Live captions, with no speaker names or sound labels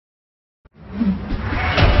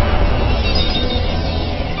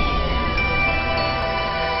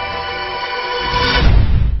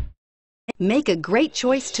Make a great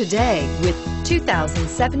choice today with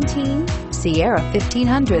 2017 Sierra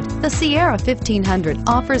 1500. The Sierra 1500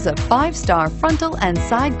 offers a 5-star frontal and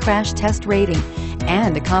side crash test rating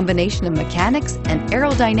and a combination of mechanics and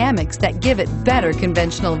aerodynamics that give it better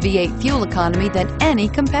conventional V8 fuel economy than any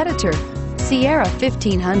competitor. Sierra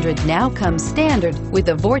 1500 now comes standard with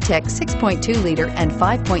a Vortex 6.2-liter and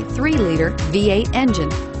 5.3-liter V8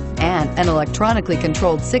 engine and an electronically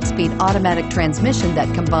controlled 6-speed automatic transmission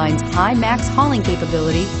that combines high max hauling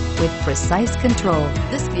capability with precise control.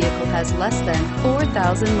 This vehicle has less than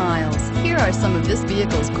 4,000 miles. Here are some of this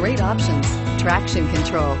vehicle's great options: traction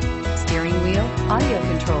control, steering wheel audio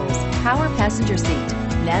controls, power passenger seat,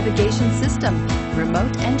 navigation system,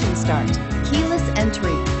 remote engine start, keyless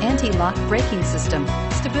entry, anti-lock braking system,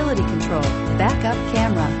 stability control, backup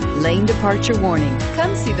camera, lane departure warning.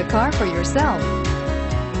 Come see the car for yourself.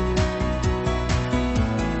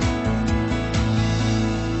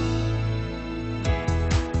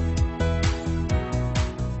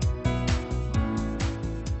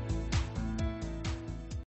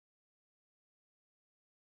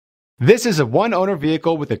 This is a one-owner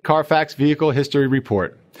vehicle with a Carfax Vehicle History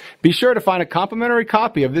Report. Be sure to find a complimentary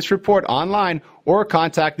copy of this report online or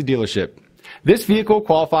contact the dealership. This vehicle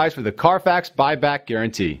qualifies for the Carfax Buyback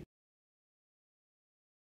Guarantee.